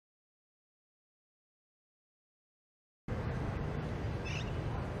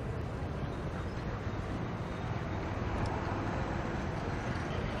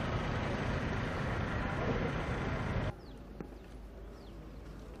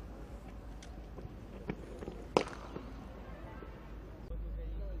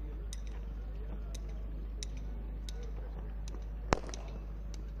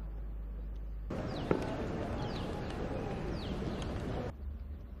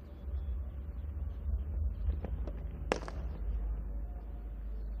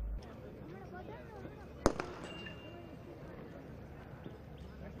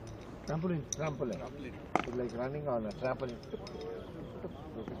Trampoline. It's like running on a trampoline.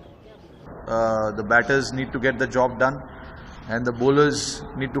 The batters need to get the job done, and the bowlers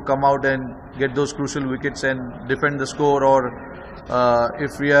need to come out and get those crucial wickets and defend the score. Or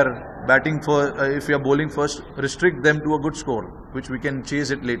if we are if we are bowling first, restrict them to a good score, which we can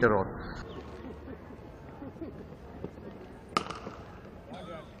chase it later on.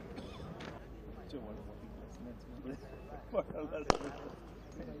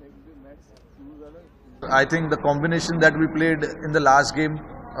 I think the combination that we played in the last game,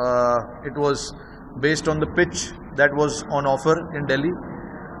 it was based on the pitch that was on offer in Delhi.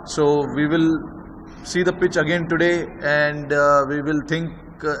 So we will see the pitch again today, and we will think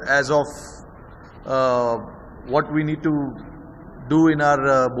as of what we need to do in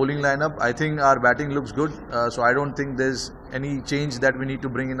our bowling lineup. I think our batting looks good, so I don't think there's any change that we need to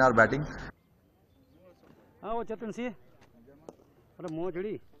bring in our batting.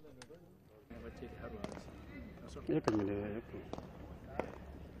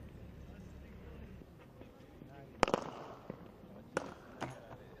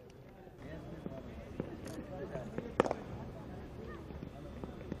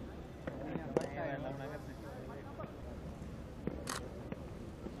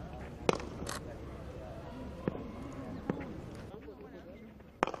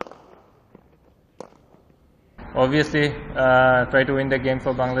 Obviously, try to win the game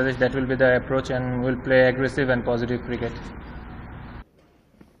for Bangladesh. That will be the approach, and we'll play aggressive and positive cricket.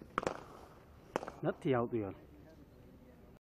 Not the out